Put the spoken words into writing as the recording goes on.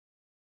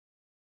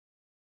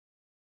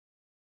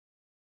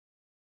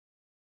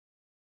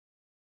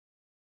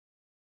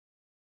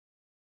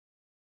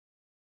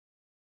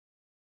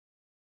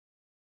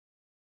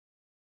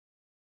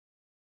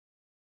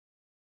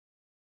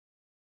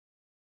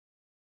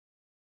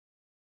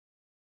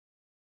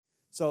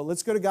So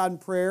let's go to God in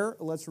prayer.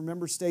 Let's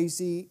remember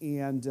Stacy,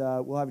 and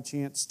we'll have a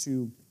chance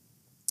to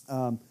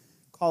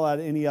call out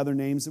any other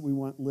names that we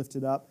want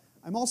lifted up.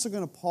 I'm also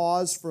going to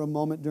pause for a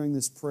moment during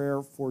this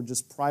prayer for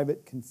just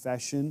private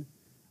confession.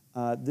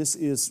 This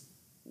is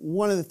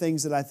one of the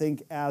things that I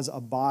think as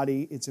a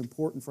body, it's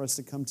important for us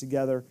to come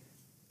together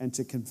and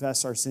to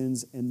confess our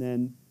sins and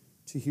then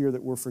to hear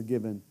that we're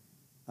forgiven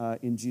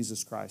in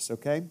Jesus Christ,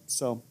 okay?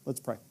 So let's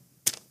pray.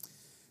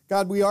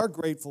 God, we are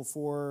grateful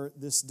for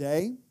this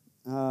day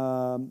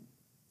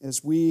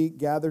as we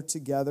gather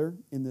together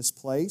in this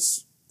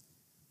place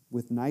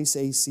with nice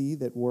AC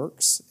that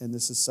works, and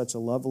this is such a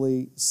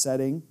lovely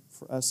setting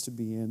for us to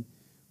be in.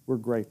 We're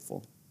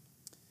grateful.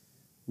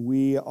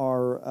 We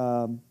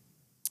are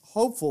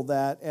hopeful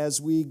that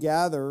as we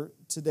gather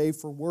today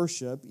for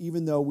worship,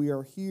 even though we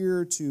are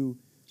here to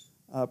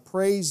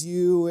praise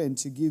you and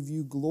to give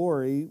you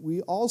glory,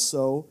 we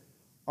also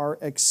are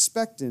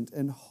expectant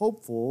and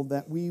hopeful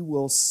that we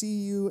will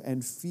see you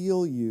and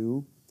feel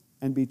you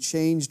and be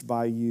changed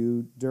by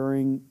you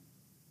during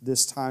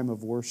this time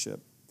of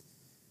worship.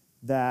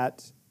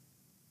 That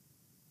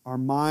our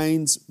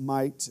minds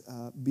might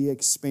be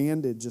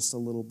expanded just a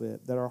little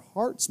bit, that our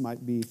hearts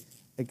might be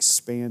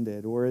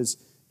expanded, or as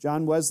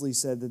John Wesley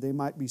said, that they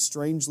might be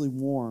strangely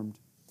warmed,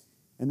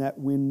 and that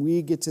when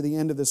we get to the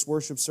end of this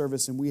worship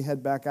service and we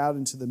head back out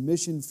into the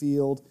mission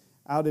field,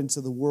 out into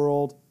the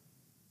world,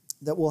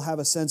 that we'll have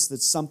a sense that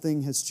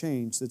something has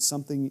changed, that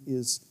something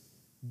is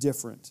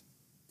different.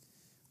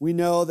 We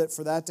know that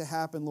for that to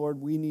happen, Lord,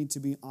 we need to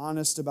be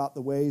honest about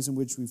the ways in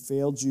which we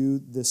failed you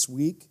this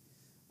week.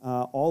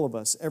 All of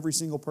us, every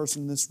single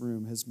person in this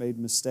room has made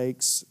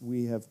mistakes.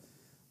 We have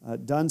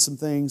done some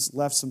things,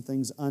 left some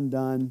things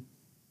undone.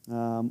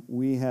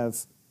 We have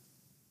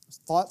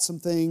thought some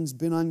things,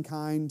 been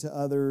unkind to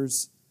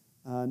others,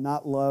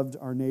 not loved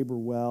our neighbor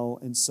well.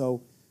 And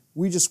so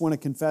we just want to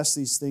confess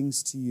these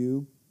things to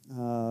you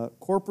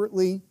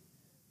corporately,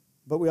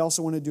 but we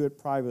also want to do it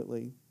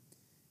privately.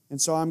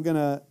 And so I'm going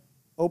to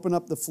open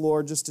up the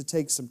floor just to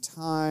take some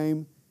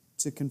time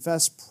to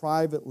confess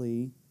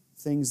privately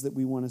things that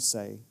we want to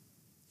say.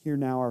 Hear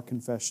now our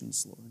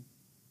confessions, Lord.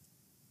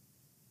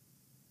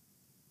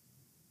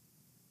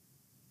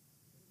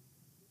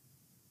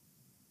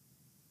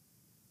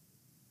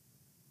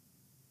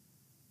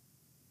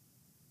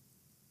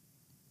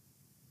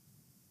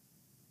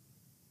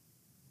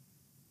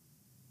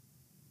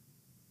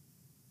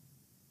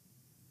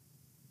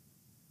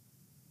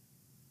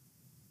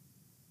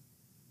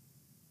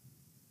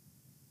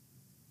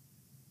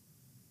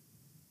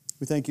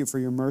 We thank you for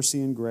your mercy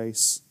and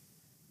grace.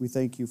 We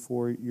thank you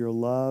for your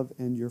love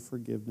and your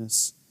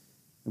forgiveness.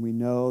 And we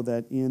know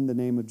that in the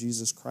name of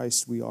Jesus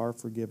Christ we are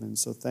forgiven.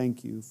 So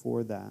thank you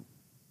for that.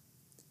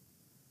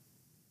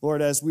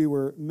 Lord, as we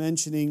were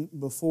mentioning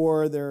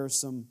before, there are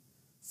some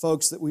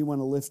folks that we want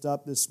to lift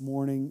up this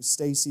morning,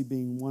 Stacy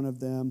being one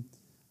of them.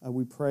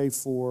 We pray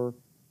for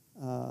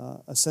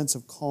a sense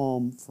of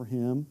calm for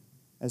him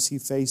as he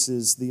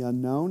faces the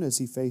unknown, as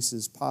he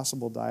faces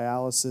possible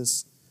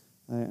dialysis,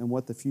 and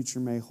what the future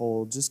may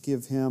hold. Just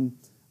give him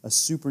a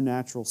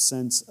supernatural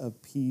sense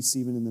of peace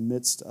even in the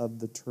midst of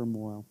the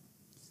turmoil.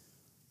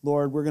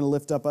 Lord, we're going to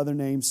lift up other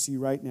names to you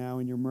right now.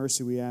 In your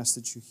mercy, we ask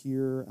that you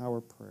hear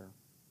our prayer.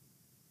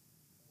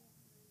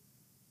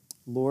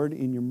 Lord,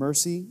 in your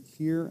mercy,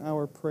 hear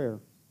our prayer.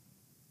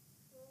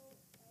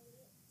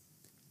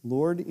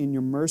 Lord, in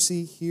your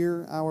mercy,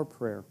 hear our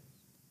prayer.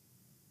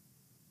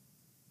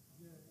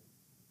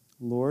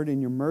 Lord,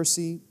 in your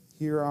mercy,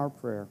 hear our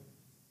prayer.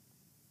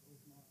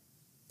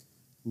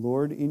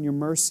 Lord, in your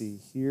mercy,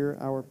 hear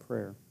our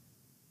prayer.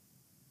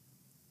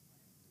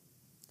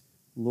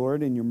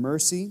 Lord, in your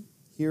mercy,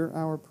 hear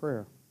our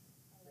prayer.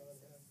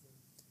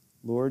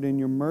 Lord, in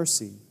your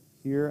mercy,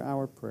 hear our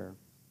prayer.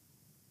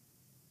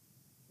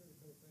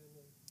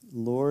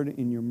 Lord,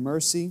 in your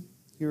mercy,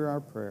 hear our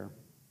prayer.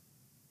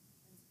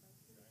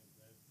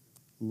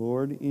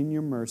 Lord, in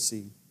your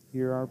mercy,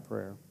 hear our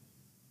prayer.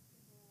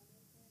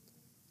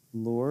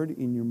 Lord,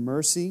 in your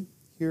mercy,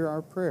 hear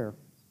our prayer.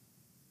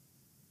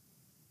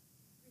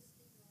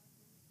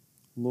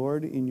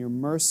 Lord, in your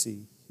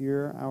mercy,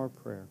 hear our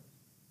prayer.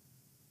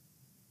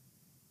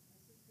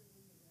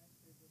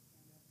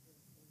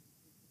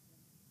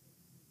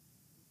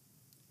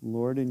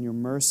 Lord, in your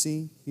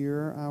mercy,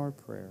 hear our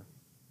prayer.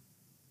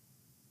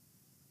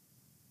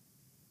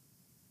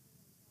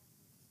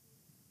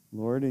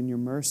 Lord, in your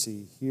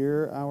mercy,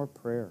 hear our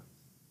prayer.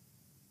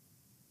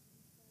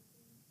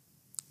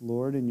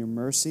 Lord, in your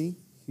mercy,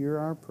 hear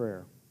our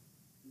prayer.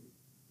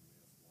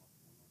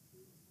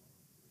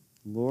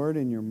 Lord,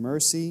 in your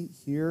mercy,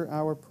 hear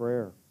our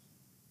prayer.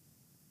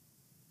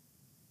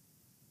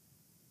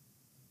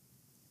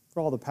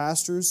 For all the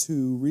pastors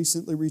who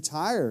recently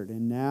retired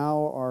and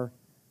now are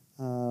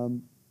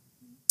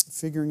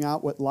figuring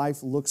out what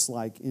life looks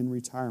like in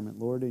retirement,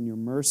 Lord, in your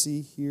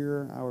mercy,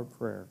 hear our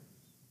prayer.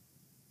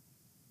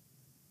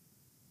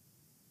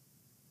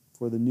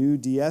 For the new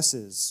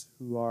DSs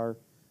who are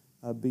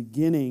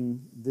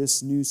beginning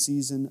this new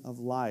season of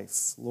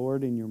life,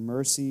 Lord, in your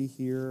mercy,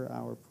 hear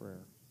our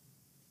prayer.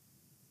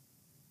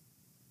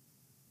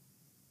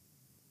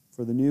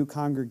 for the new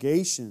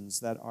congregations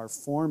that are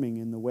forming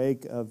in the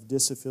wake of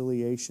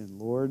disaffiliation.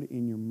 Lord,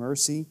 in your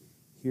mercy,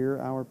 hear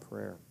our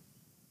prayer.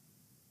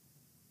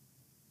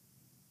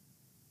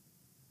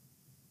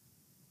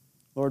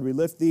 Lord, we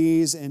lift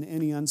these and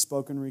any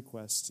unspoken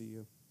requests to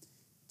you.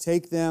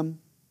 Take them,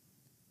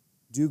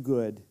 do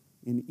good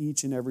in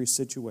each and every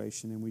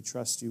situation, and we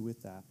trust you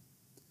with that.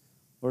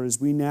 Lord, as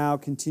we now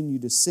continue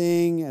to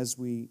sing, as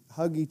we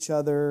hug each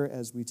other,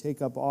 as we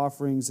take up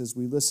offerings, as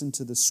we listen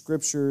to the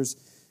Scriptures,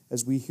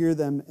 as we hear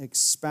them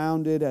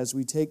expounded, as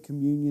we take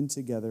communion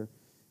together,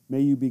 may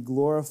you be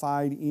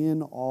glorified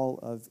in all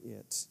of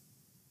it.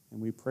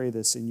 And we pray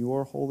this in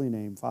your holy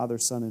name, Father,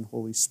 Son, and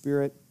Holy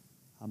Spirit.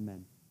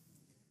 Amen.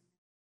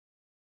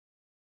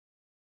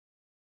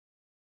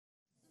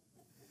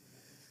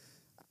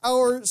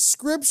 Our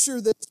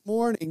scripture this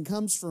morning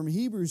comes from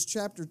Hebrews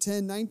chapter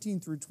 10, 19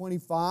 through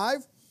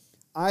 25.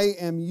 I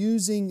am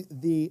using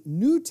the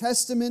New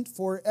Testament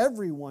for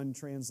Everyone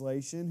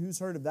translation. Who's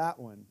heard of that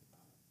one?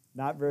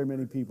 Not very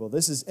many people.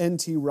 This is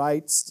N.T.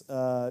 Wright's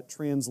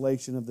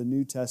translation of the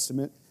New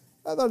Testament.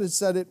 I thought it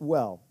said it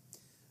well.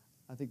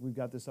 I think we've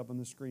got this up on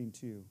the screen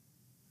too.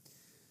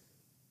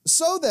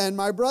 So then,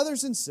 my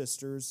brothers and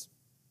sisters,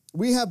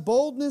 we have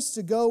boldness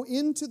to go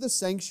into the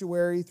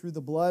sanctuary through the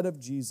blood of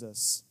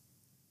Jesus.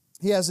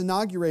 He has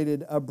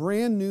inaugurated a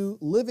brand new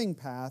living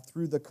path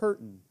through the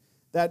curtain,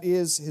 that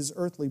is his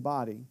earthly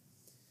body.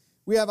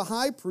 We have a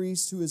high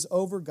priest who is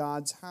over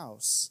God's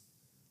house.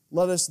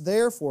 Let us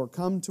therefore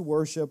come to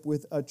worship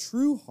with a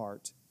true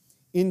heart,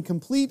 in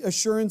complete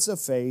assurance of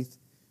faith,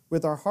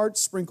 with our hearts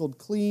sprinkled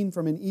clean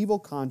from an evil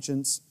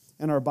conscience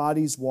and our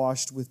bodies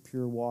washed with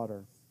pure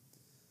water.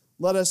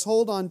 Let us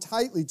hold on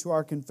tightly to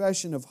our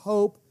confession of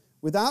hope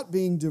without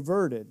being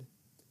diverted.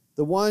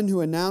 The one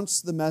who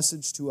announced the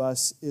message to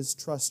us is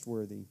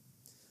trustworthy.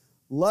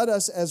 Let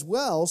us as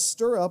well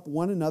stir up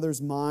one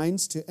another's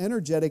minds to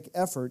energetic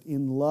effort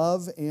in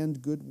love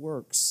and good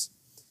works.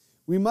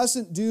 We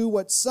mustn't do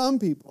what some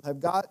people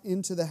have got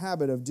into the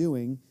habit of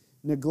doing,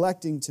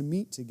 neglecting to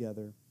meet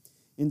together.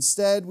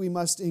 Instead, we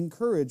must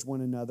encourage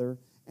one another,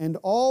 and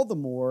all the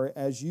more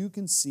as you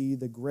can see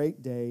the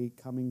great day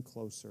coming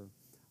closer.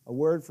 A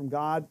word from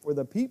God for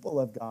the people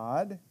of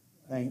God.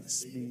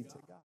 Thanks be to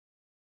God.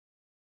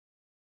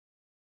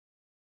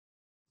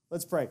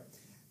 Let's pray.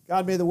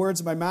 God, may the words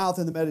of my mouth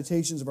and the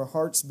meditations of our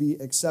hearts be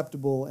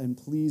acceptable and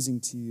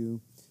pleasing to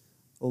you,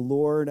 O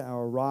Lord,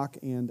 our rock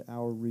and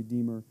our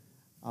Redeemer.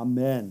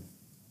 Amen.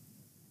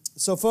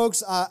 So,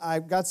 folks,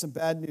 I've got some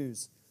bad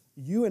news.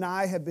 You and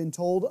I have been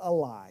told a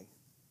lie.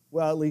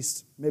 Well, at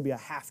least maybe a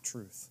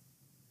half-truth.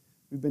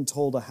 We've been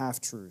told a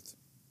half-truth.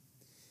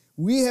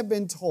 We have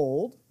been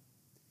told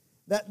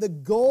that the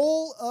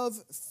goal of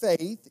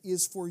faith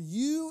is for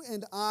you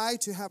and I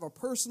to have a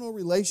personal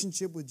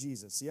relationship with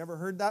Jesus. You ever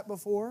heard that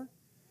before?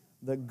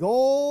 The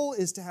goal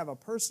is to have a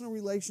personal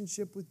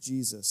relationship with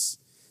Jesus.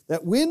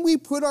 That when we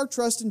put our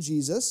trust in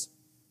Jesus,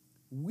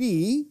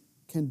 we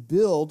can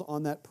build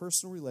on that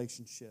personal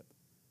relationship.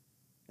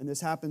 And this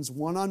happens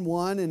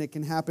one-on-one, and it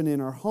can happen in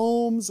our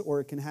homes, or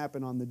it can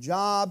happen on the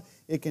job.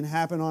 It can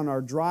happen on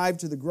our drive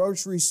to the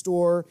grocery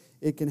store.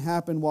 It can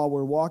happen while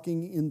we're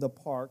walking in the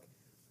park.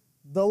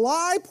 The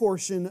lie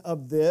portion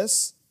of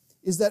this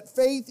is that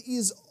faith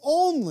is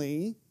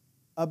only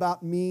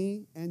about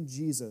me and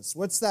Jesus.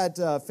 What's that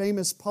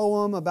famous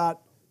poem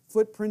about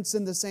footprints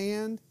in the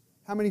sand?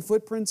 How many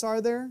footprints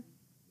are there?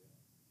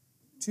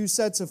 2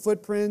 sets of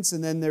footprints,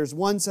 and then there's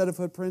 1 set of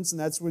footprints, and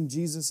that's when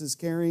Jesus is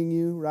carrying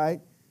you,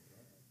 right?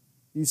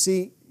 You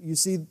see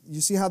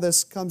how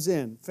this comes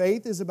in.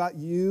 Faith is about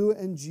you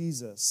and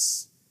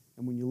Jesus.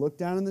 And when you look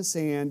down in the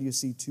sand, you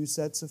see 2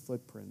 sets of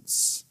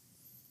footprints.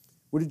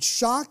 Would it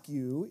shock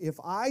you if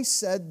I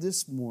said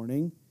this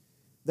morning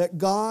that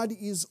God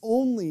is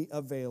only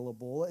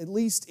available, at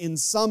least in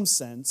some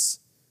sense,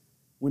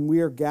 when we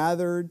are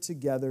gathered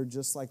together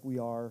just like we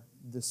are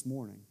this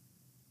morning?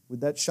 Would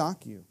that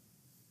shock you?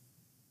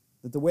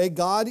 That the way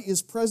God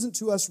is present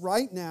to us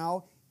right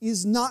now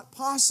is not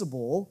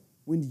possible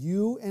when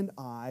you and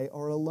I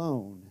are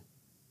alone.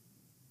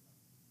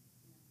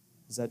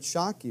 Does that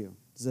shock you?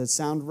 Does that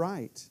sound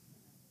right?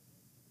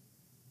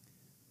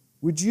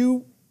 Would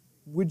you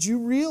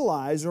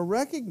realize or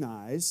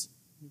recognize,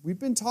 we've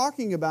been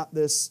talking about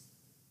this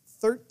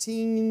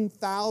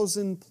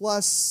 13,000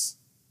 plus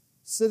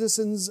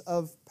citizens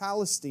of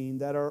Palestine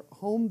that are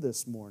home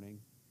this morning.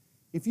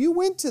 If you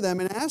went to them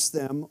and asked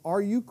them,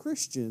 are you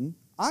Christian?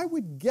 I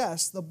would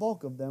guess the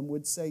bulk of them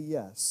would say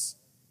yes.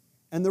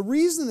 And the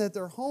reason that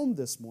they're home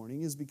this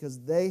morning is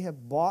because they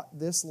have bought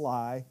this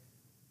lie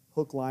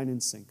hook, line,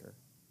 and sinker.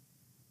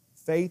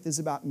 Faith is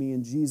about me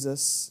and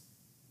Jesus.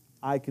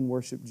 I can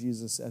worship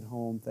Jesus at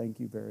home. Thank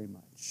you very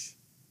much.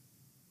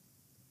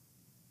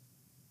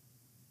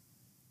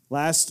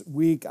 Last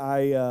week,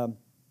 I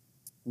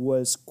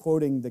was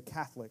quoting the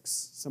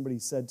Catholics. Somebody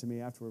said to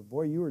me afterward,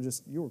 boy, you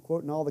were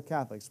quoting all the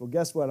Catholics. Well,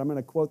 guess what? I'm going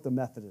to quote the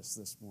Methodists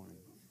this morning.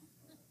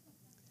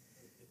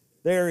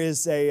 There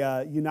is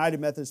a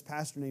United Methodist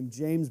pastor named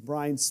James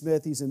Bryan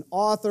Smith. He's an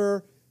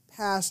author,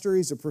 pastor.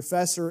 He's a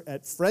professor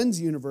at Friends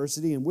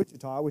University in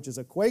Wichita, which is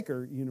a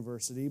Quaker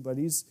university, but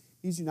he's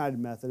United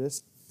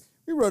Methodist.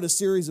 He wrote a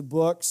series of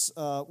books.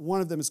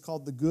 One of them is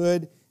called The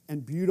Good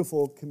and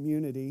Beautiful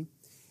Community.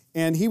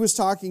 And he was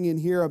talking in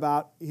here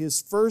about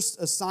his first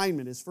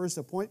assignment, his first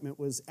appointment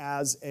was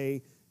as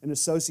an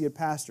associate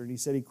pastor. And he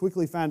said he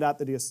quickly found out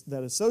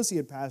that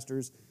associate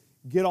pastors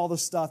get all the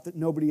stuff that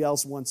nobody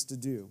else wants to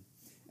do.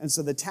 And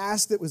so the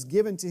task that was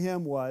given to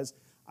him was,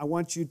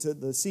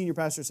 the senior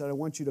pastor said, I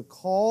want you to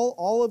call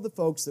all of the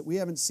folks that we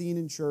haven't seen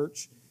in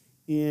church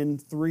in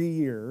 3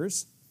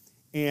 years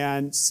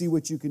and see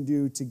what you can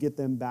do to get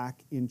them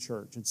back in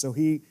church. And so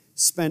he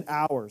spent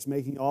hours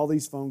making all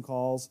these phone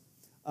calls.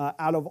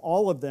 Out of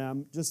all of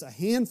them, just a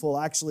handful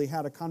actually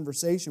had a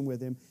conversation with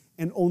him,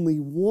 and only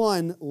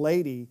one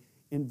lady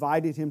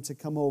invited him to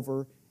come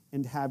over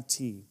and have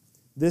tea.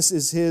 This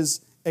is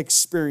his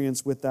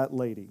experience with that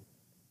lady.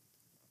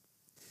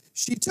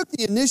 She took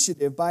the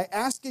initiative by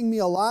asking me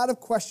a lot of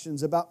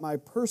questions about my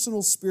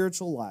personal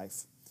spiritual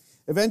life.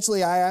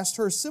 Eventually, I asked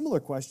her similar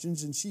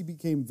questions, and she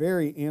became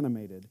very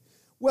animated.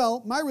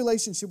 Well, my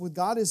relationship with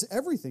God is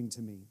everything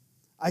to me.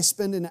 I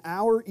spend an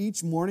hour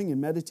each morning in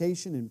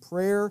meditation and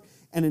prayer,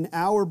 and an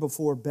hour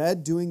before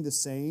bed doing the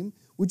same.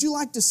 Would you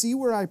like to see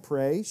where I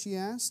pray? She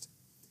asked.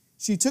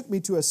 She took me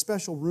to a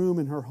special room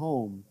in her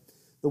home.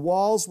 The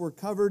walls were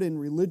covered in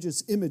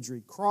religious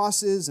imagery,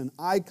 crosses and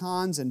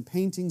icons and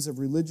paintings of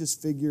religious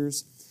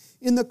figures.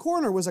 In the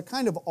corner was a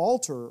kind of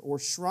altar or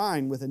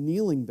shrine with a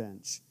kneeling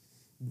bench.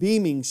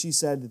 Beaming, she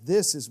said,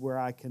 "This is where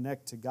I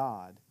connect to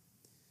God."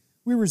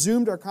 We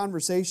resumed our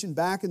conversation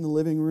back in the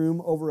living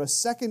room over a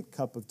second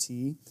cup of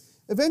tea.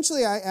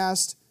 Eventually I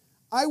asked,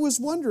 "I was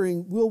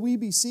wondering, will we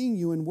be seeing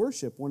you in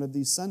worship one of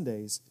these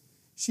Sundays?"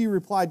 She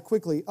replied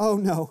quickly, "Oh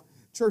no,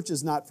 church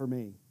is not for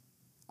me.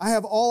 I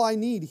have all I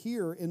need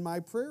here in my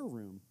prayer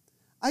room.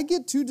 I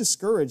get too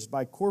discouraged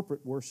by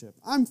corporate worship.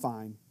 I'm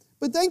fine,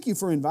 but thank you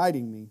for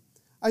inviting me.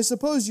 I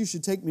suppose you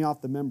should take me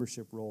off the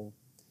membership roll."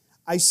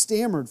 I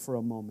stammered for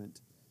a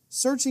moment,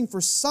 searching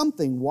for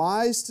something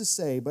wise to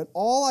say, but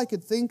all I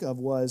could think of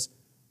was,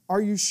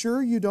 "Are you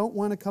sure you don't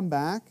want to come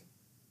back?"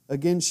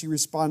 Again, she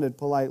responded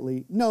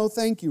politely, "No,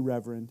 thank you,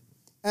 Reverend.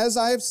 As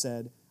I have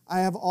said,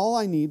 I have all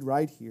I need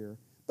right here.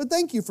 But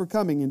thank you for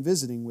coming and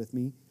visiting with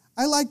me.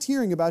 I liked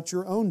hearing about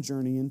your own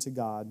journey into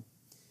God."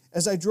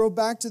 As I drove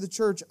back to the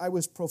church, I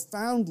was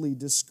profoundly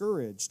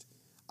discouraged.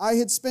 I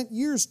had spent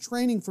years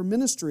training for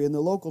ministry in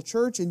the local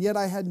church, and yet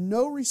I had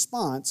no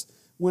response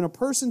when a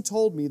person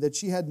told me that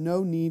she had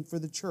no need for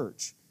the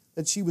church,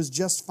 that she was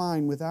just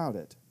fine without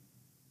it.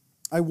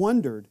 I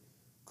wondered,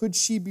 could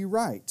she be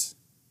right?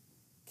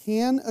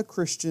 Can a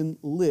Christian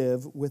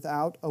live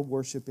without a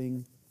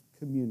worshiping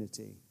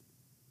community?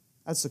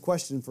 That's the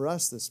question for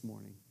us this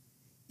morning.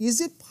 Is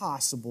it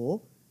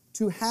possible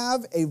to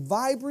have a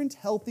vibrant,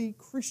 healthy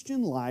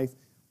Christian life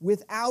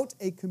without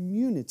a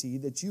community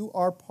that you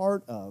are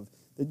part of,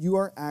 that you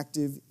are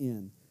active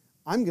in?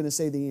 I'm going to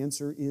say the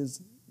answer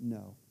is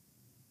no.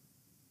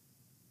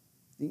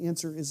 The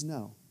answer is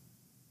no.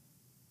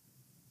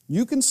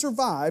 You can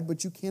survive,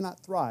 but you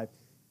cannot thrive.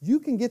 You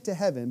can get to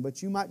heaven,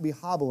 but you might be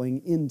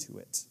hobbling into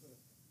it.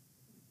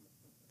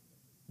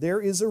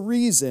 There is a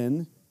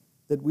reason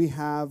that we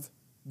have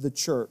the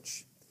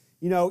church.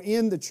 You know,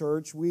 in the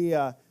church,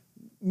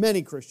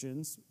 many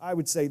Christians, I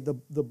would say the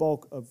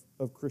bulk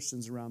of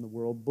Christians around the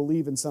world,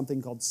 believe in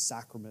something called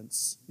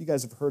sacraments. You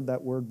guys have heard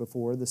that word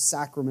before, the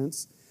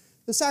sacraments.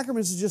 The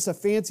sacraments is just a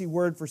fancy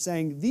word for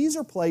saying these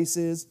are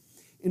places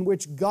in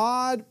which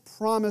God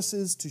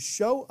promises to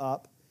show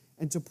up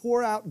and to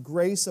pour out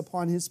grace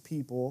upon His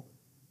people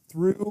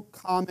through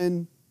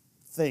common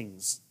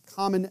things,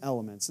 common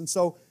elements. And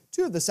so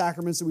two of the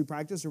sacraments that we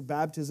practice are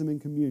baptism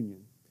and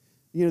communion.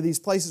 You know, these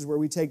places where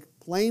we take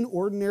plain,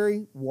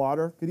 ordinary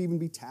water, could even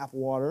be tap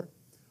water,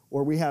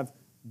 or we have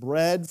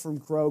bread from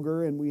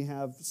Kroger and we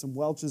have some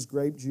Welch's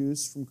grape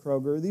juice from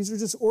Kroger. These are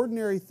just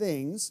ordinary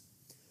things,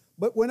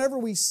 but whenever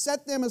we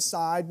set them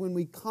aside, when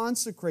we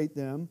consecrate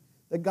them,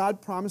 that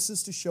God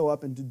promises to show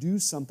up and to do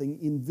something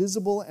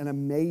invisible and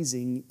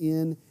amazing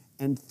in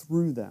and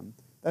through them.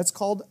 That's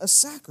called a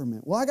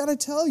sacrament. Well, I got to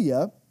tell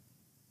you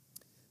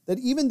that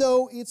even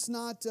though it's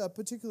not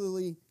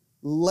particularly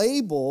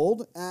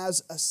labeled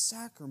as a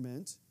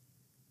sacrament,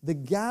 the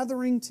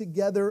gathering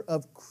together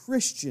of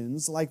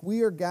Christians, like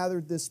we are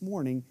gathered this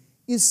morning,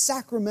 is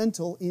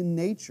sacramental in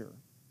nature.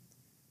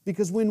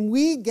 Because when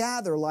we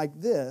gather like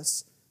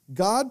this,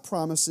 God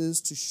promises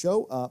to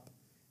show up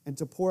and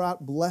to pour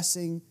out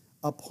blessing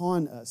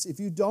upon us. If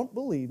you don't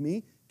believe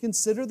me,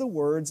 consider the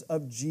words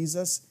of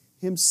Jesus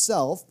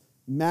Himself,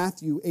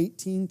 Matthew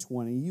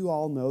 18:20. You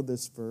all know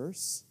this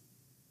verse.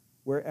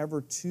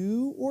 "Wherever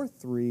 2 or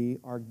 3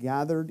 are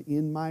gathered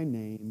in my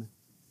name,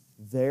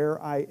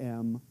 there I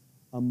am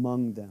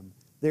among them."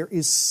 There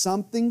is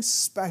something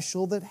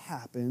special that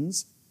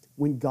happens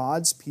when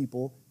God's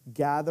people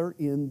gather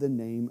in the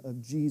name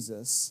of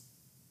Jesus.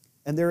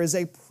 And there is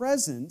a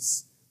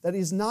presence that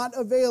is not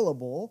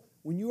available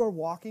when you are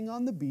walking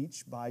on the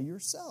beach by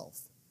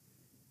yourself.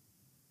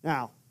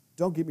 Now,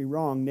 don't get me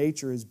wrong,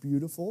 nature is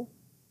beautiful.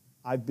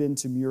 I've been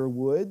to Muir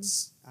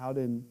Woods out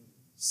in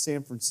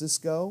San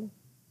Francisco.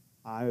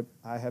 I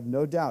have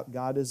no doubt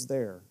God is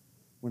there.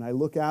 When I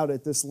look out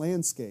at this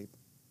landscape,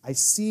 I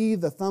see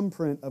the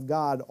thumbprint of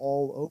God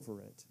all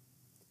over it.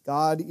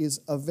 God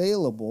is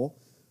available,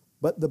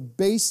 but the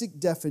basic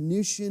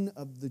definition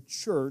of the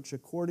church,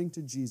 according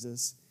to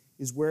Jesus,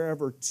 is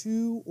wherever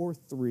 2 or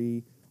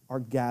 3 are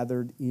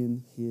gathered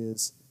in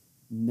His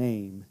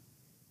name.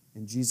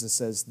 And Jesus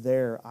says,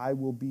 there I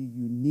will be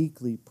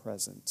uniquely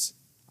present.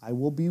 I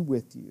will be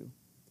with you.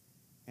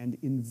 And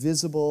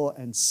invisible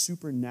and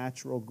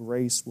supernatural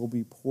grace will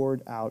be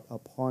poured out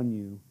upon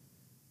you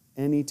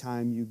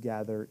anytime you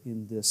gather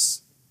in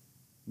this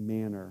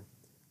manner.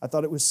 I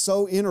thought it was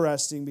so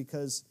interesting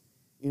because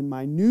in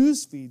my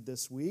news feed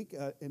this week,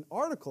 an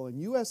article in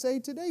USA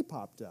Today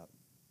popped up.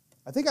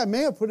 I think I may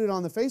have put it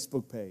on the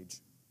Facebook page.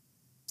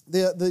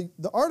 The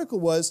article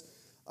was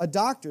a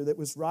doctor that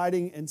was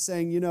writing and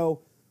saying,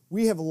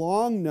 we have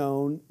long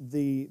known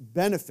the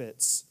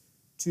benefits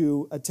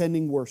to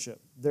attending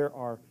worship. There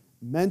are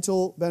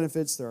mental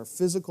benefits, there are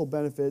physical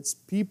benefits.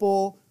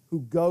 People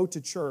who go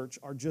to church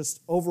are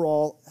just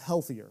overall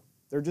healthier.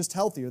 They're just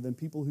healthier than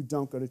people who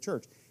don't go to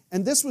church.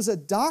 And this was a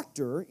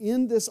doctor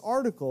in this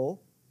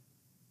article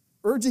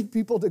urging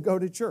people to go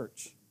to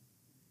church,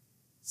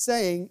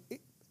 saying,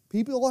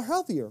 people are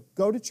healthier,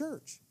 go to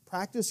church.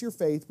 Practice your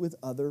faith with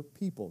other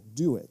people.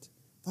 Do it.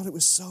 I thought it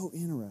was so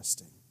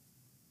interesting.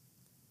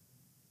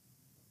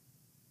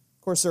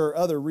 Of course, there are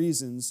other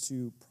reasons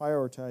to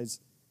prioritize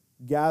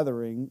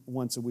gathering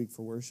once a week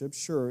for worship.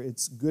 Sure,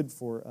 it's good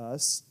for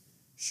us.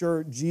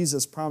 Sure,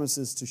 Jesus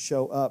promises to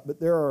show up, but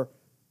there are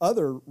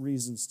other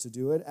reasons to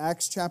do it.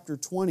 Acts chapter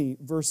 20,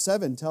 verse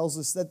 7 tells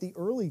us that the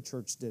early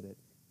church did it.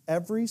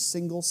 Every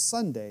single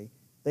Sunday,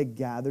 they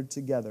gathered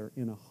together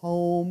in a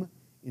home,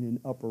 in an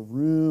upper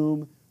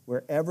room,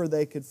 wherever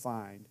they could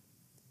find.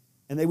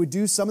 And they would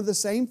do some of the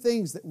same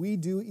things that we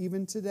do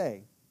even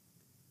today.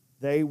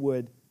 They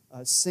would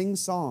sing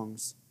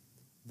songs.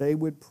 They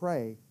would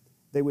pray.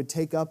 They would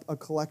take up a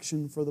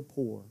collection for the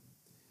poor.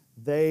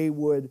 They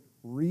would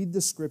read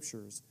the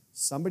Scriptures.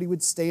 Somebody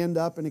would stand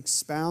up and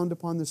expound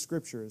upon the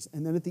Scriptures.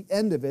 And then at the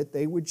end of it,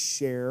 they would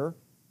share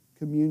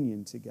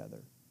communion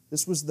together.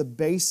 This was the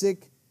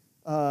basic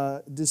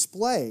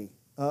display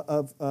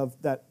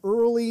of that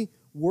early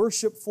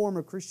worship form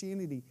of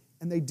Christianity.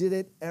 And they did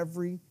it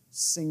every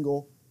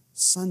single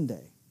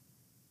Sunday.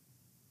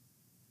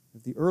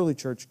 If the early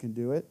church can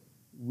do it,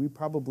 we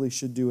probably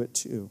should do it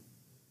too.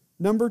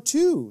 Number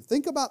 2,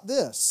 think about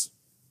this.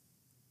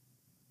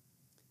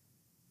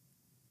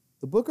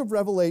 The book of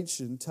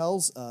Revelation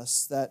tells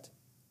us that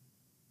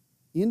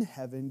in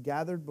heaven,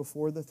 gathered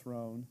before the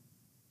throne,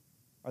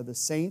 are the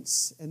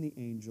saints and the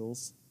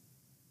angels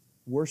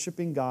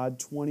worshiping God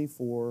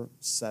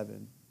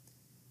 24/7.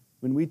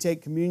 When we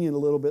take communion a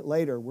little bit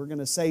later, we're going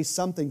to say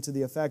something to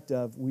the effect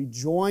of, we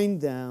join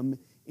them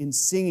in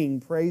singing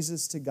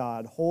praises to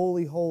God.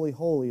 Holy, holy,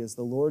 holy is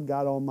the Lord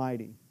God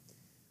Almighty.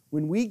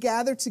 When we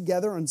gather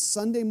together on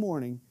Sunday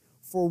morning,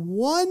 for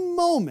one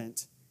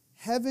moment,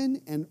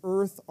 heaven and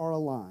earth are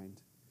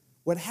aligned.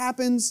 What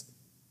happens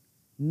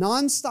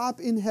nonstop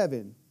in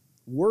heaven,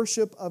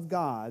 worship of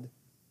God,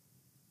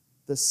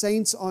 the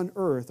saints on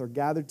earth are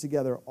gathered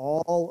together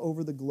all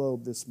over the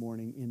globe this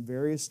morning in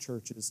various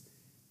churches,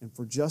 and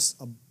for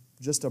just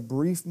a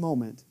brief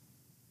moment,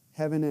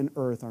 heaven and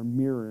earth are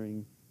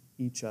mirroring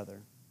each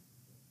other.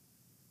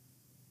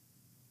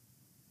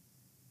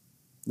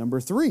 Number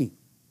 3,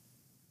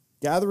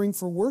 gathering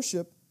for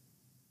worship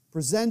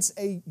presents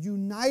a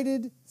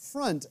united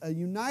front, a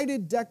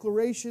united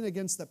declaration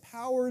against the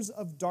powers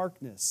of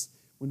darkness.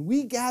 When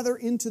we gather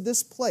into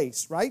this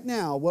place right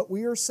now, what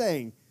we are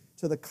saying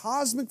to the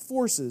cosmic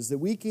forces that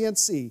we can't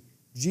see,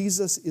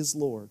 Jesus is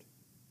Lord.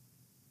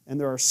 And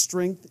there are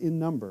strength in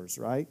numbers,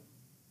 right?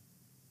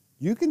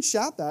 You can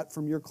shout that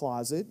from your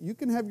closet. You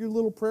can have your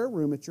little prayer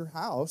room at your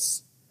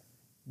house.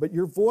 But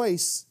your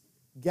voice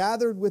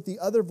gathered with the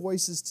other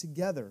voices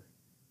together,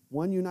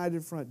 one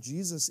united front,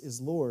 Jesus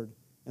is Lord,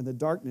 and the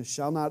darkness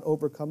shall not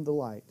overcome the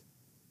light.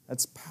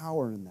 That's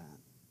power in that.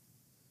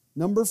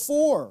 Number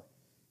 4,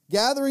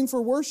 gathering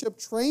for worship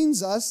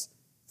trains us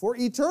for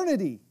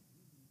eternity.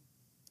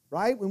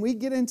 Right? When we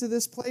get into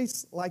this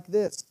place like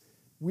this,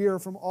 we are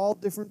from all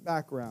different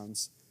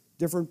backgrounds,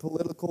 different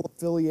political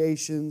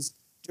affiliations,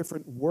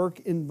 different work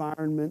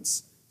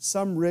environments,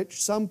 some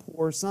rich, some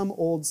poor, some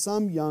old,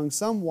 some young,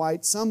 some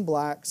white, some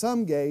black,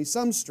 some gay,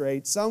 some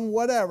straight, some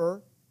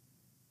whatever.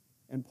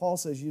 And Paul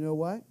says, you know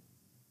what?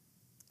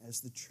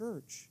 As the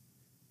church,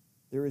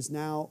 there is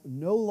now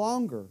no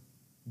longer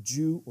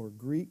Jew or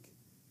Greek,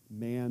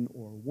 man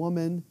or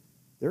woman.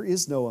 There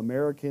is no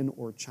American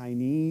or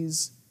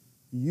Chinese.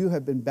 You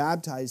have been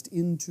baptized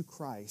into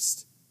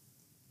Christ.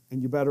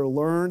 And you better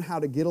learn how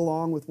to get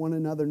along with one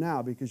another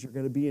now, because you're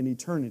going to be in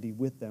eternity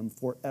with them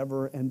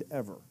forever and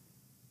ever.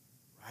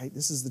 Right?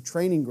 This is the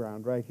training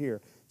ground right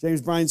here.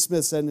 James Bryan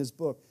Smith said in his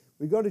book,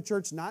 we go to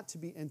church not to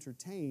be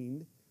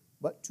entertained,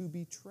 but to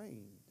be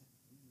trained.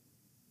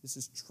 This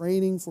is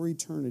training for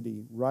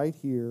eternity right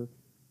here,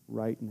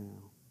 right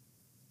now.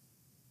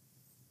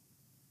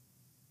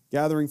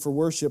 Gathering for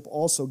worship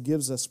also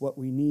gives us what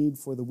we need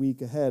for the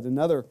week ahead.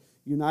 Another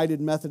United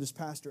Methodist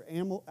pastor,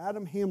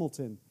 Adam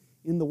Hamilton,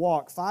 in The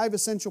Walk, 5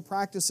 essential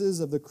practices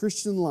of the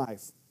Christian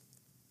life.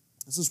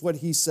 This is what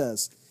he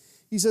says.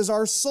 He says,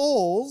 our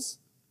souls,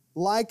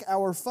 like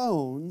our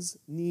phones,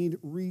 need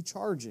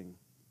recharging.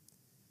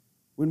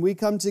 When we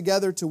come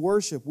together to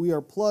worship, we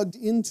are plugged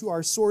into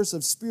our source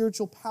of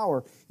spiritual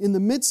power. In the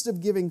midst of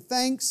giving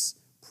thanks,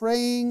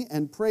 praying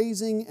and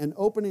praising and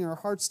opening our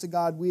hearts to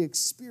God, we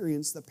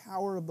experience the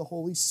power of the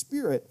Holy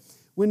Spirit.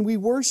 When we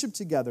worship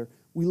together,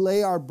 we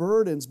lay our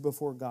burdens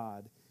before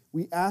God.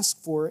 We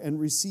ask for and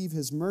receive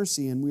His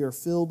mercy, and we are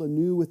filled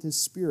anew with His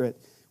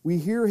Spirit. We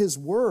hear His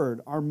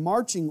word, our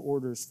marching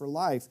orders for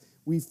life.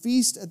 We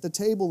feast at the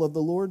table of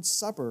the Lord's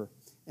Supper,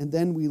 and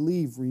then we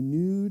leave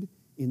renewed,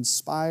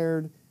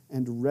 inspired,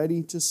 and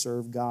ready to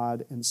serve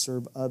God and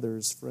serve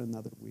others for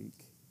another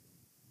week.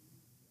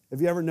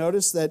 Have you ever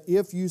noticed that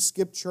if you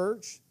skip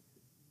church,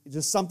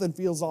 just something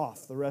feels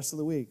off the rest of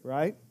the week,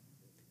 right?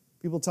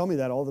 People tell me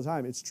that all the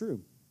time. It's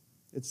true.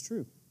 It's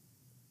true.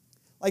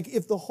 Like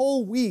if the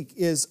whole week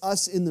is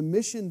us in the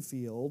mission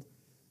field,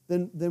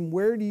 then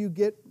where do you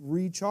get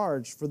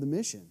recharged for the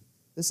mission?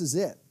 This is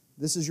it.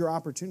 This is your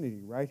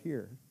opportunity right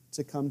here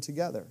to come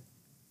together,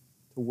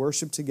 to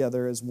worship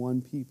together as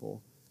one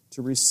people,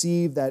 to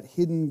receive that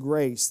hidden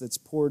grace that's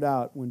poured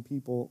out when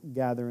people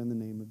gather in the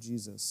name of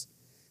Jesus.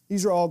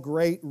 These are all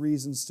great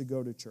reasons to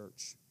go to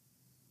church.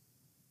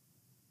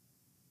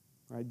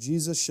 Right?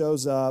 Jesus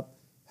shows up,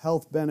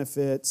 health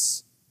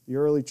benefits, the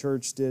early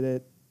church did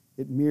it,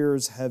 it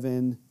mirrors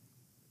heaven,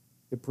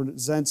 it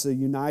presents a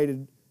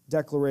united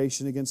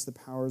declaration against the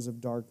powers of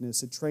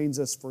darkness, it trains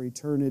us for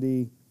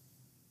eternity,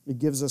 it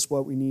gives us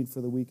what we need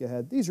for the week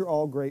ahead. These are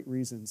all great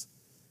reasons.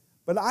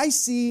 But I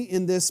see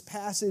in this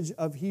passage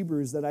of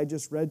Hebrews that I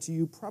just read to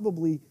you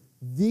probably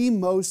the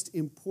most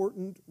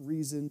important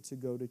reason to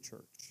go to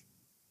church.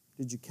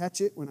 Did you catch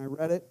it when I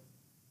read it?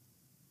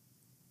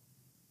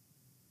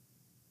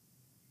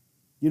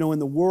 You know, in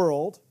the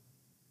world,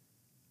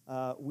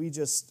 we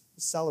just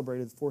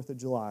celebrated the 4th of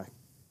July,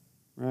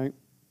 right?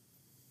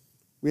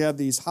 We have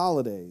these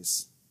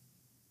holidays.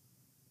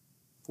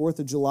 4th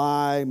of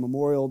July,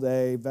 Memorial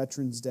Day,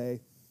 Veterans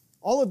Day.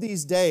 All of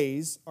these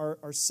days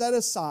are set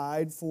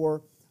aside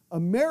for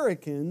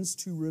Americans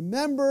to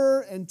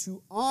remember and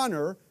to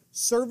honor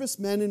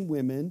servicemen and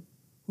women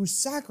who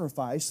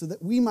sacrificed so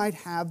that we might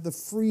have the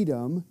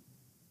freedom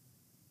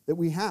that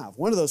we have.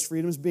 One of those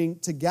freedoms being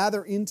to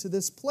gather into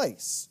this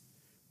place.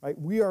 Right?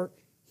 We are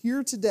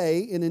here today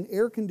in an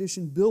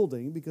air-conditioned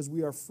building because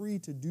we are free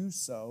to do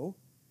so,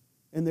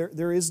 and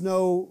there is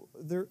no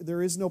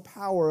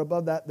power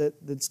above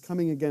that's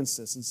coming against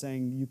us and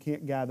saying you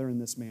can't gather in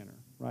this manner.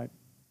 Right?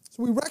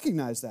 So we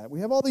recognize that.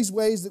 We have all these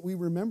ways that we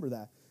remember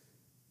that.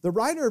 The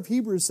writer of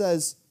Hebrews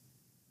says,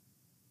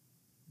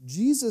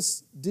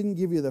 Jesus didn't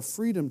give you the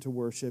freedom to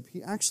worship.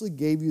 He actually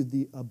gave you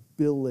the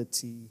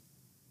ability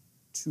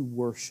to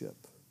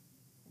worship.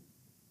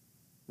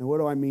 Now, what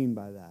do I mean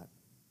by that?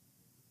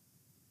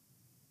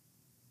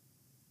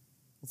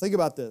 Well, think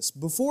about this.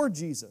 Before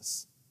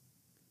Jesus,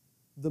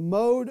 the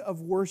mode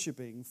of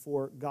worshiping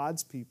for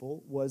God's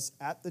people was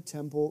at the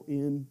temple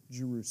in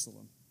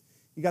Jerusalem.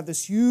 You got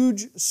this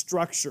huge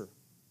structure,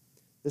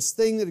 this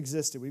thing that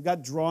existed. We've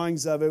got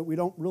drawings of it. We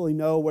don't really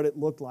know what it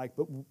looked like,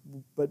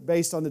 but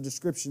based on the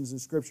descriptions in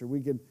Scripture,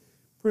 we can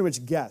pretty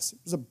much guess. It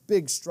was a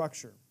big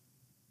structure.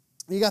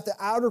 You got the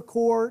outer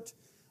court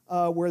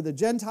where the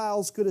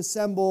Gentiles could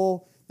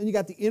assemble. Then you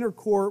got the inner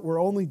court where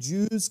only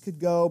Jews could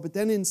go. But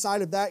then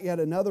inside of that, you had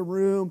another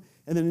room.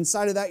 And then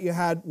inside of that, you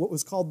had what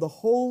was called the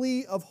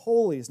Holy of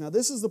Holies. Now,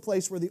 this is the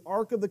place where the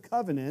Ark of the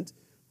Covenant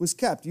was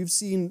kept. You've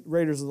seen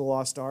Raiders of the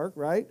Lost Ark,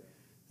 right?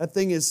 That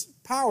thing is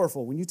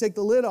powerful. When you take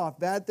the lid off,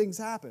 bad things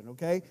happen,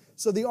 okay?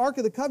 So the Ark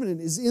of the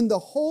Covenant is in the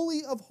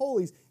Holy of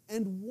Holies.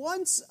 And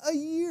once a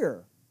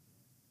year,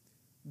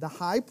 the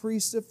high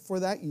priest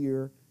for that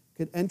year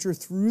could enter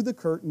through the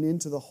curtain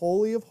into the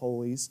Holy of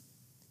Holies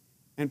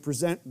and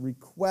present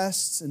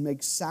requests and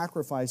make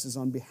sacrifices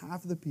on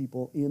behalf of the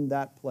people in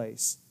that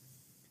place.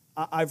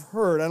 I've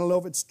heard, I don't know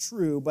if it's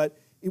true, but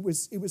it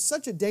was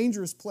such a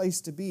dangerous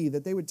place to be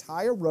that they would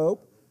tie a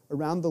rope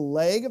around the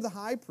leg of the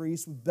high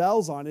priest with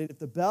bells on it. If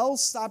the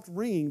bells stopped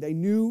ringing, they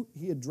knew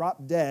he had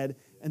dropped dead,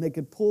 and they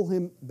could pull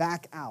him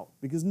back out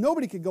because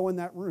nobody could go in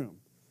that room.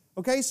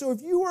 Okay, so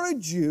if you were a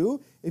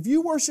Jew, if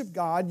you worship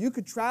God, you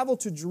could travel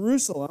to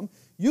Jerusalem,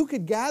 you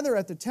could gather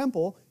at the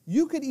temple,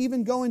 you could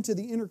even go into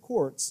the inner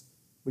courts,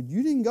 but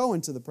you didn't go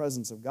into the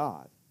presence of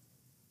God.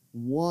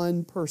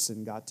 One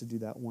person got to do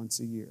that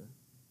once a year.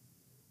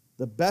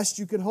 The best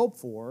you could hope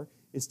for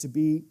is to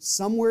be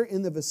somewhere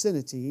in the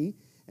vicinity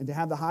and to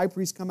have the high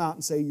priest come out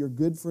and say, you're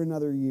good for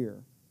another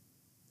year.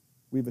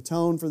 We've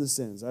atoned for the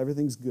sins.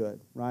 Everything's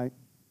good, right?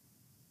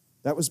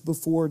 That was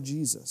before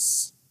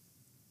Jesus.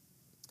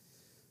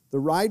 The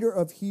writer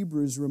of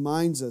Hebrews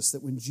reminds us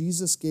that when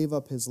Jesus gave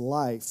up his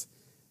life,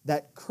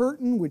 that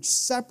curtain which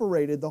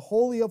separated the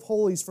Holy of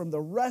Holies from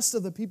the rest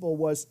of the people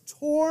was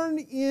torn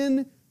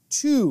in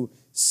two,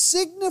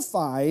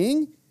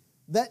 signifying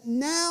that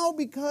now,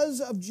 because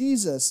of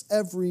Jesus,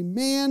 every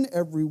man,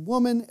 every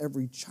woman,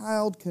 every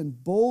child can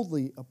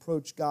boldly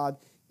approach God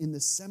in the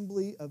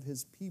assembly of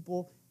His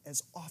people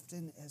as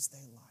often as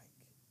they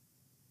like.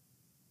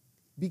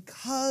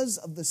 Because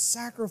of the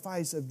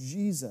sacrifice of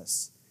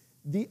Jesus,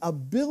 the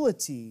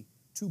ability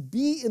to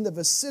be in the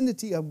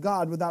vicinity of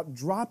God without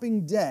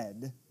dropping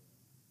dead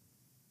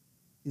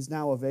is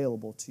now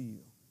available to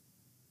you.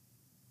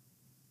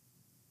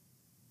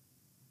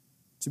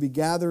 To be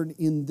gathered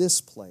in this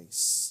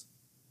place,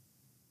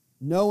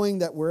 knowing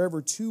that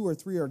wherever 2 or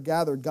 3 are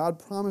gathered, God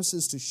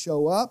promises to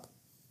show up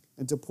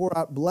and to pour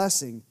out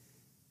blessing.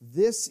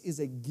 This is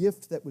a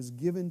gift that was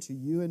given to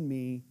you and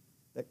me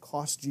that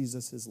cost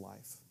Jesus His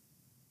life.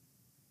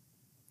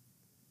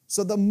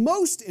 So the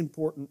most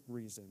important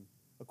reason,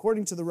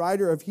 according to the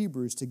writer of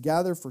Hebrews, to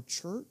gather for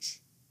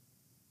church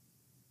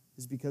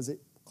is because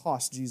it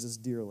cost Jesus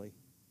dearly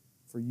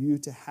for you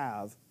to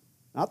have,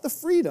 not the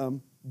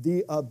freedom,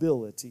 the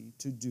ability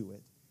to do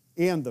it,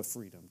 and the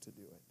freedom to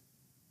do it.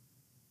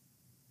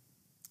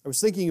 I was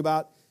thinking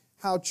about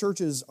how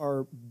churches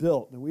are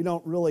built, and we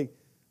don't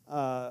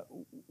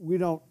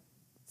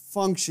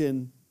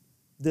function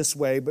this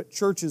way, but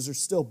churches are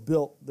still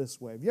built this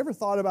way. Have you ever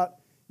thought about,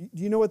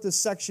 do you know what this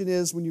section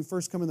is when you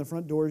first come in the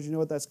front doors? You know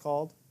what that's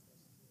called?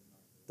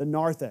 The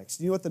narthex.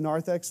 Do you know what the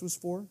narthex was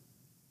for?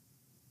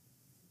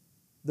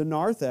 The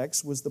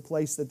narthex was the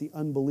place that the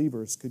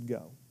unbelievers could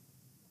go.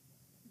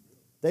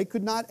 They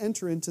could not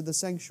enter into the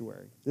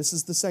sanctuary. This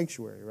is the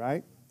sanctuary,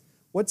 right?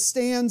 What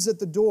stands at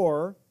the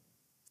door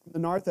from the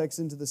narthex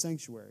into the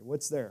sanctuary?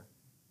 What's there?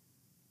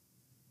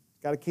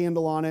 Got a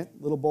candle on it,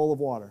 little bowl of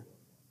water.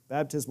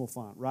 Baptismal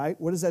font, right?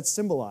 What does that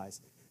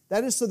symbolize?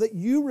 That is so that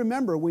you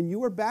remember when you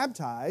were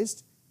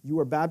baptized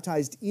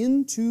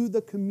into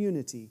the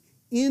community,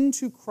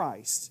 into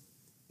Christ,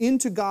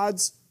 into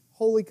God's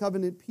holy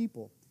covenant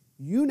people.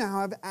 You now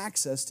have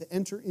access to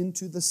enter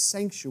into the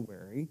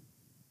sanctuary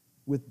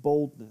with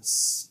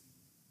boldness.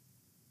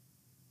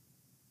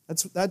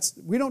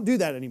 We don't do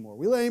that anymore.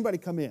 We let anybody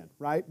come in,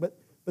 right? But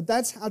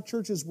that's how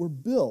churches were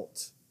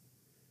built,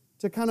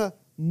 to kind of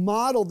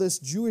model this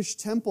Jewish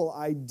temple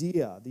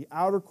idea. The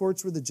outer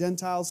courts where the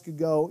Gentiles could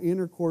go,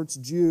 inner courts,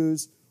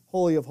 Jews,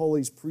 Holy of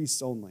Holies,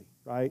 priests only,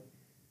 right?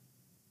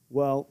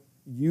 Well,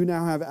 you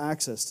now have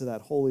access to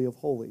that Holy of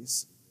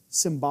Holies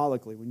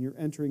symbolically when you're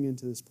entering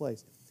into this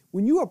place.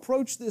 When you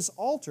approach this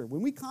altar,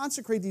 when we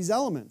consecrate these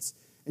elements,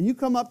 and you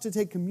come up to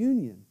take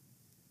communion,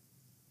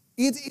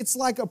 it's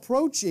like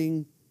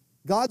approaching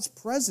God's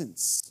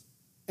presence.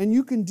 And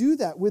you can do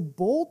that with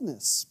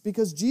boldness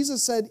because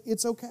Jesus said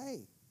it's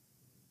okay.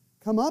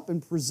 Come up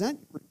and present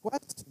your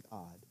request to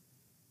God.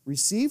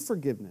 Receive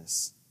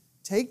forgiveness.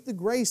 Take the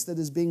grace that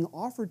is being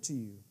offered to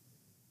you.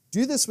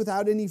 Do this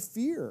without any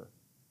fear.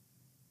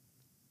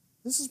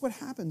 This is what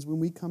happens when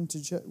we come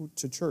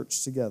to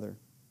church together.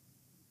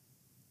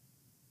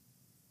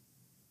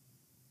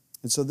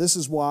 And so this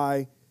is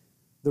why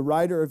the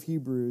writer of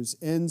Hebrews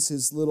ends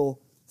his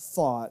little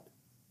thought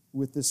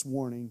with this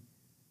warning.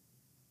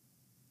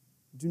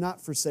 Do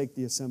not forsake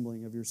the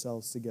assembling of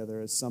yourselves together,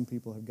 as some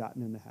people have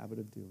gotten in the habit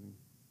of doing.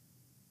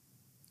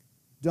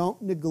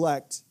 Don't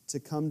neglect to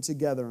come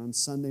together on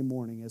Sunday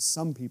morning, as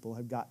some people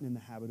have gotten in the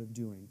habit of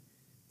doing.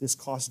 This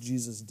cost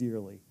Jesus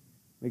dearly.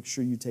 Make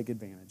sure you take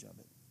advantage of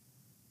it.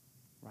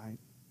 Right?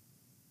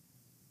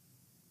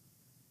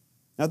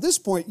 Now, at this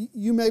point,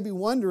 you may be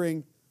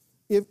wondering,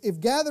 if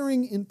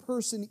gathering in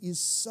person is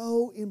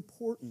so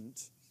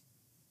important,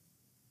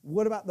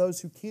 what about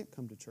those who can't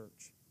come to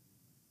church?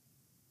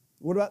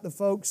 What about the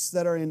folks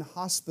that are in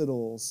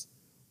hospitals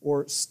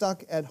or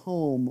stuck at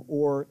home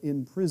or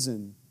in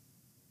prison?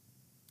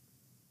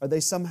 Are they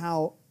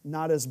somehow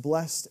not as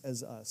blessed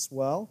as us?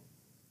 Well,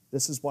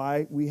 this is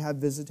why we have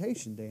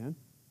visitation, Dan.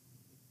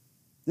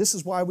 This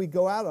is why we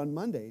go out on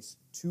Mondays,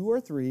 2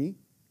 or 3,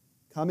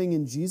 coming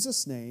in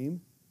Jesus' name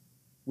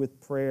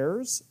with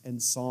prayers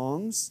and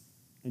songs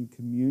and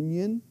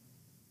communion.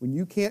 When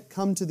you can't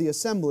come to the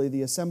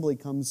assembly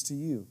comes to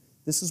you.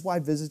 This is why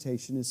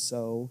visitation is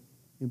so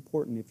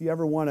important. If you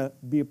ever want to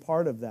be a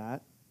part of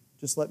that,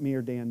 just let me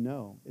or Dan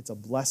know. It's a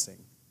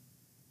blessing.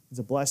 It's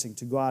a blessing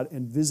to go out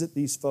and visit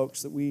these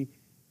folks that we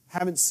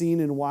haven't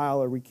seen in a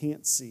while or we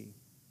can't see,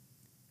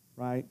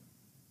 right?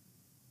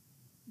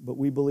 But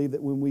we believe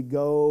that when we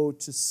go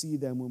to see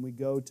them, when we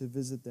go to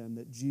visit them,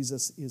 that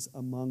Jesus is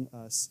among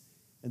us.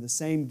 And the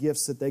same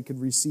gifts that they could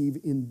receive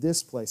in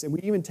this place. And we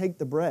even take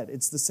the bread.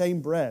 It's the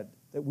same bread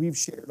that we've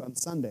shared on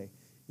Sunday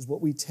is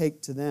what we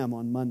take to them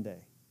on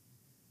Monday.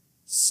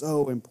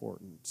 So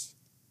important.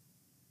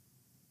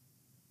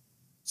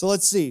 So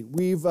let's see.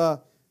 We've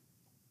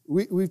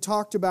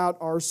talked about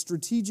our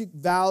strategic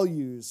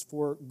values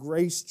for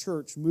Grace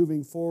Church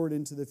moving forward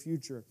into the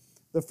future.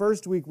 The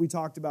first week we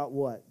talked about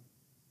what?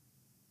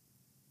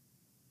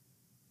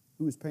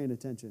 Who was paying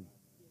attention?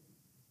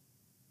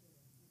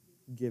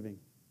 Giving.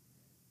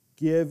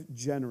 Give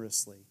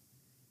generously.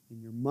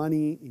 in your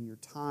money, in your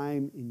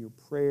time, in your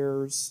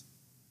prayers,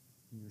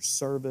 in your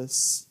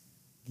service.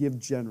 Give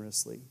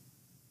generously.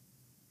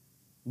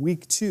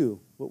 Week 2.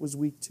 What was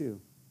week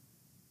 2?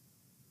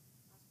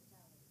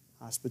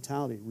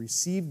 Hospitality.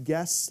 Receive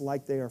guests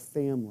like they are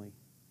family.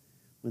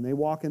 When they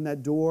walk in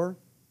that door,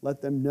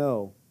 let them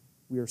know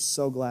we are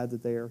so glad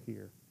that they are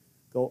here.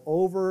 Go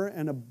over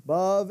and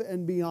above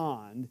and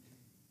beyond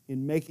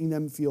in making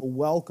them feel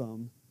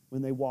welcome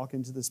when they walk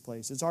into this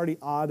place. It's already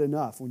odd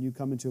enough when you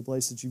come into a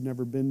place that you've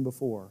never been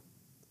before.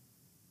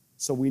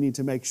 So we need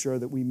to make sure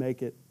that we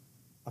make it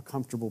a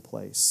comfortable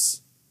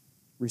place.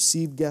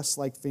 Receive guests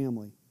like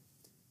family.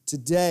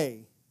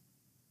 Today,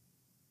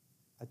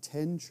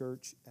 attend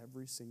church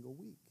every single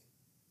week.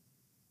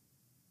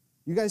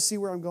 You guys see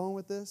where I'm going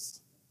with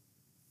this?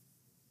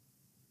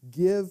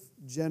 Give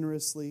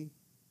generously.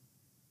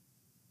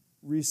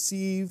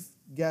 Receive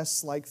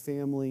guests like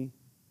family.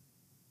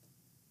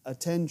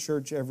 Attend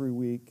church every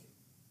week.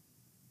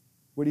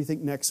 What do you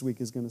think next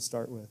week is going to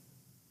start with?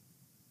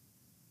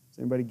 Does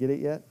anybody get it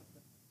yet?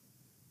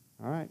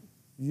 All right.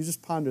 You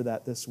just ponder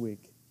that this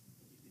week.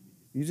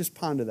 You just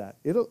ponder that.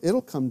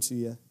 It'll come to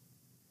you.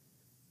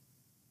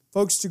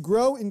 Folks, to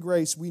grow in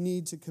grace, we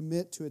need to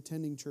commit to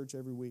attending church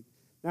every week.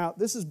 Now,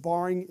 this is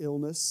barring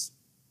illness.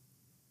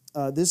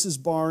 This is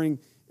barring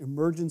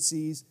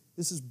emergencies.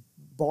 This is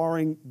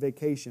barring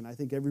vacation. I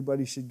think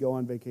everybody should go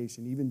on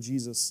vacation. Even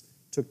Jesus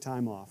took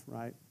time off,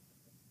 right?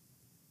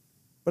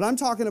 But I'm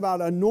talking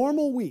about a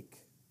normal week,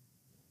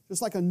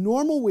 just like a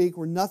normal week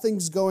where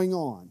nothing's going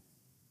on.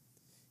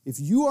 If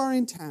you are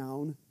in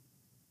town,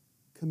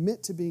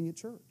 commit to being at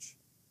church.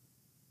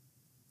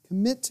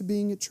 Commit to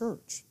being at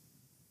church.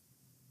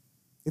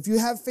 If you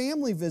have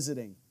family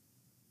visiting,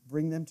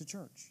 bring them to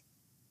church.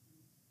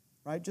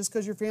 Right? Just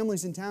because your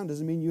family's in town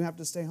doesn't mean you have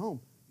to stay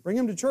home. Bring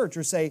them to church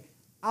or say,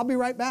 I'll be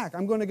right back.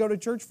 I'm going to go to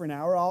church for an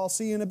hour. I'll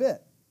see you in a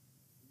bit.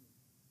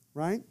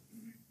 Right?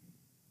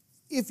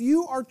 If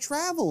you are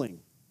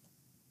traveling,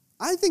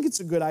 I think it's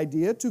a good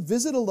idea to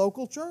visit a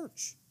local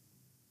church.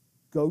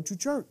 Go to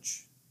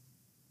church.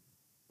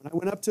 When I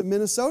went up to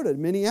Minnesota,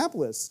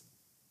 Minneapolis,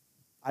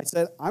 I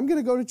said, I'm going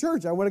to go to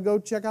church. I want to go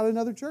check out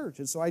another church.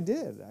 And so I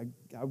did.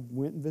 I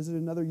went and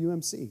visited another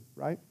UMC,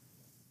 right?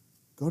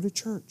 Go to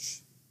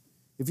church.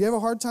 If you have a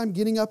hard time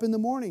getting up in the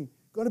morning,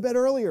 go to bed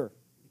earlier.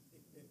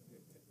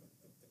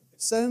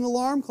 Set an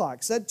alarm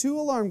clock. Set 2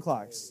 alarm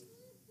clocks.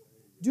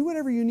 Do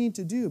whatever you need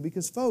to do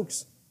because,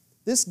 folks,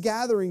 this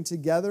gathering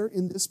together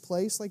in this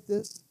place like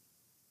this,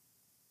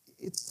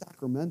 it's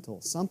sacramental.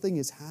 Something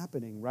is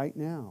happening right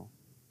now.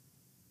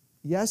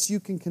 Yes, you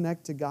can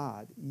connect to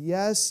God.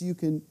 Yes, you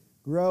can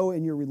grow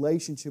in your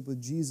relationship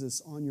with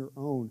Jesus on your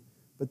own.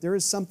 But there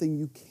is something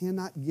you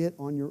cannot get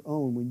on your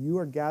own when you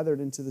are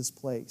gathered into this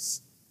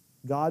place.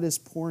 God is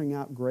pouring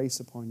out grace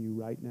upon you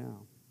right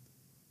now.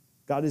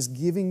 God is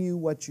giving you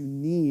what you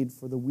need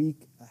for the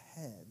week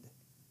ahead.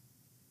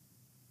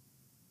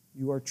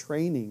 You are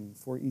training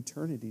for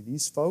eternity.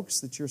 These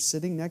folks that you're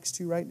sitting next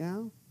to right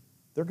now,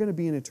 they're going to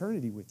be in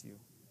eternity with you.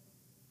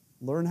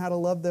 Learn how to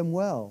love them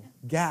well.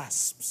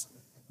 Gasps.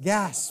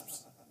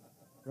 Gasps.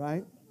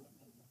 Right?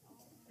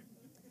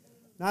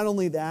 Not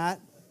only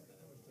that,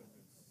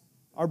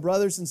 our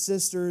brothers and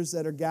sisters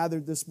that are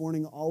gathered this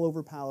morning all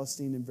over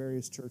Palestine in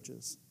various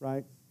churches,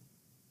 right?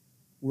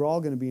 We're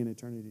all going to be in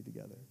eternity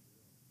together.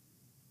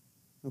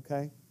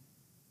 Okay?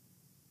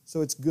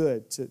 So it's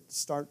good to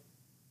start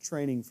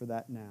training for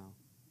that now.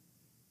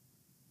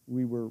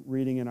 We were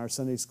reading in our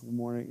Sunday school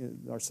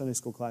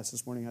class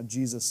this morning how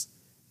Jesus,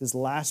 his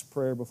last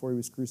prayer before he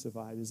was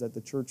crucified is that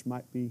the church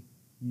might be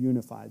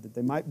unified, that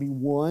they might be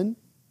one.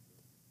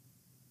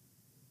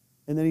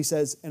 And then he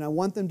says, and I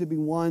want them to be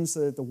one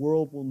so that the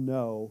world will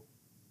know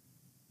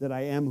that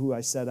I am who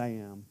I said I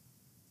am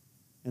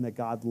and that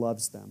God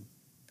loves them.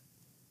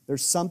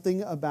 There's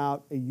something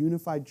about a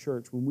unified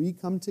church. When we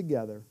come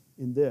together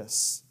in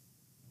this,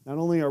 not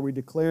only are we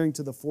declaring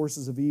to the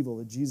forces of evil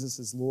that Jesus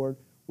is Lord,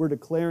 we're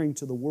declaring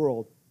to the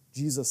world,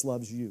 Jesus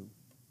loves you.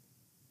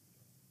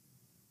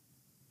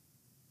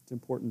 It's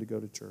important to go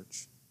to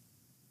church.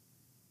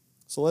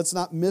 So let's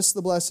not miss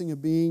the blessing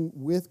of being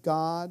with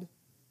God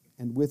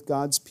and with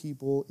God's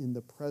people in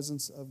the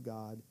presence of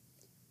God.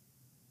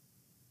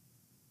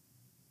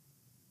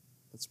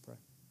 Let's pray.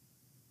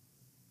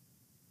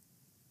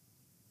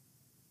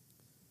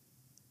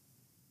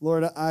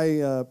 Lord,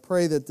 I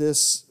pray that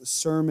this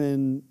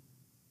sermon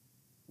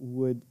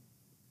would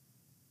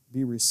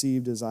be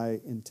received as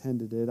I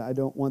intended it. I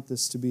don't want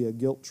this to be a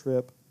guilt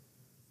trip.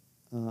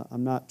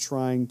 I'm not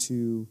trying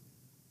to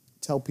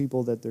tell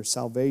people that their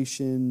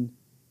salvation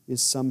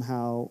is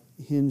somehow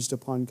hinged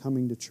upon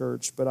coming to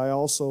church, but I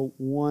also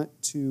want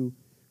to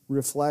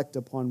reflect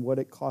upon what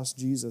it cost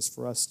Jesus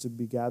for us to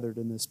be gathered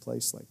in this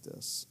place like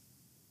this.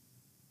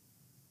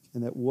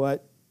 And that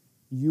what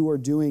you are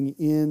doing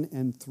in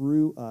and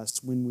through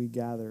us when we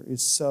gather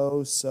is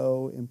so,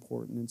 so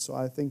important. And so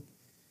I think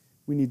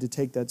we need to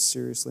take that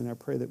seriously, and I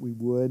pray that we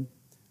would.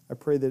 I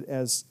pray that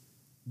as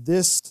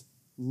this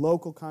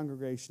local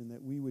congregation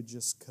that we would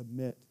just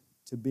commit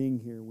to being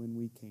here when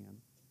we can.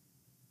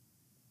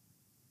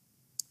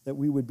 that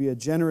we would be a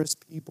generous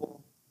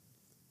people,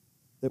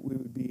 that we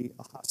would be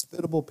a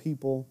hospitable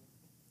people,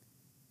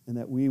 and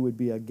that we would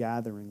be a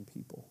gathering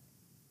people,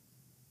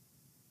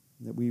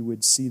 that we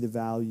would see the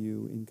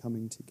value in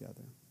coming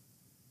together.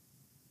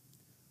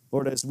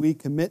 Lord, as we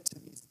commit to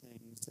these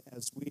things,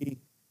 as we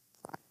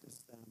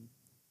practice them,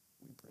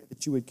 we pray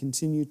that you would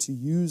continue to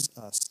use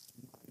us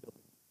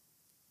mightily,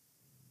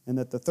 and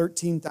that the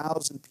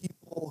 13,000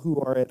 people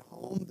who are at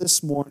home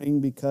this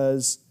morning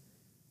because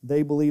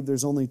they believe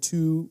there's only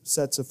 2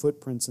 sets of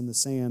footprints in the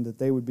sand, that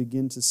they would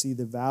begin to see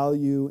the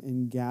value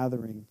in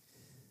gathering,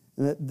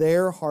 and that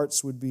their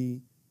hearts would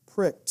be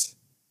pricked,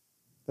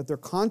 that their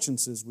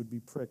consciences would be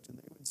pricked, and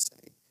they would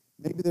say,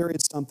 maybe there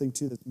is something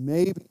to this.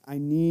 Maybe I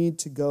need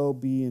to go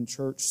be in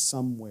church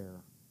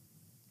somewhere.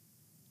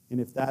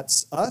 And if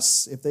that's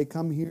us, if they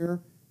come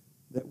here,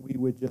 that we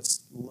would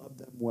just love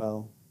them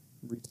well,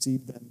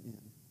 receive them in.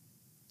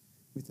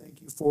 We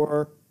thank you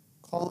for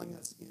calling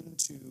us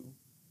into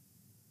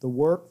the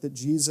work that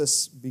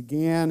Jesus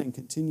began and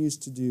continues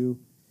to do,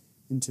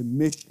 into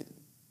mission.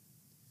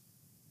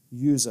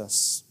 Use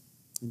us.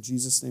 In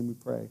Jesus' name we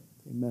pray.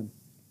 Amen.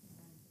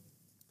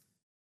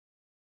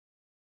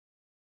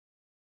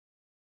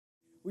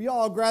 Will you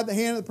all grab the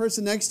hand of the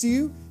person next to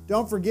you?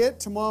 Don't forget,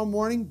 tomorrow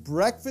morning,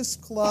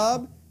 Breakfast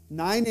Club,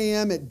 9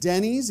 a.m. at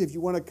Denny's. If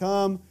you want to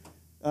come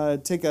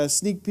take a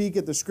sneak peek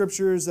at the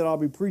scriptures that I'll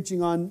be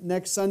preaching on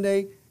next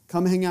Sunday,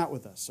 come hang out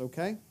with us,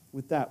 okay?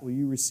 With that, will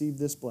you receive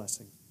this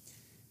blessing?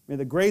 May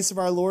the grace of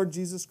our Lord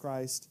Jesus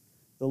Christ,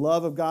 the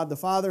love of God the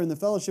Father, and the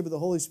fellowship of the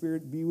Holy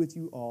Spirit be with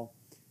you all.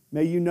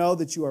 May you know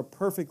that you are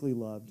perfectly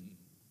loved,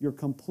 you're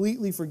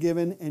completely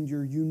forgiven, and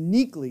you're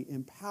uniquely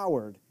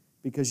empowered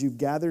because you've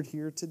gathered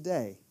here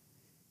today.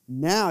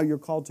 Now you're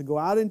called to go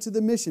out into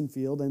the mission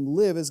field and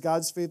live as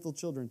God's faithful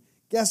children.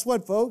 Guess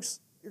what, folks?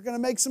 You're going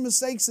to make some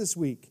mistakes this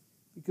week,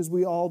 because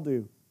we all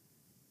do.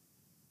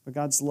 But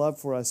God's love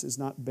for us is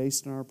not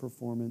based on our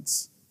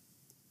performance.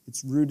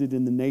 It's rooted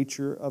in the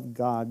nature of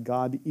God.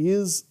 God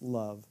is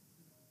love.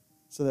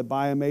 So that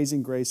by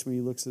amazing grace, when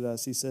He looks at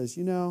us, He says,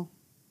 you know,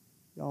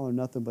 y'all are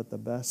nothing but the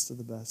best of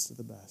the best of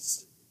the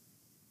best.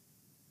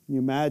 Can you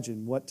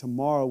imagine what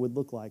tomorrow would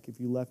look like if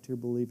you left here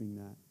believing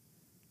that?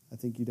 I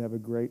think you'd have a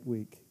great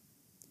week.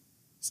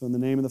 So in the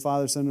name of the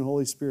Father, Son, and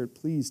Holy Spirit,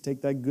 please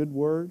take that good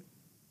word,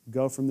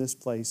 go from this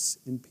place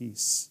in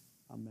peace.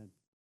 Amen.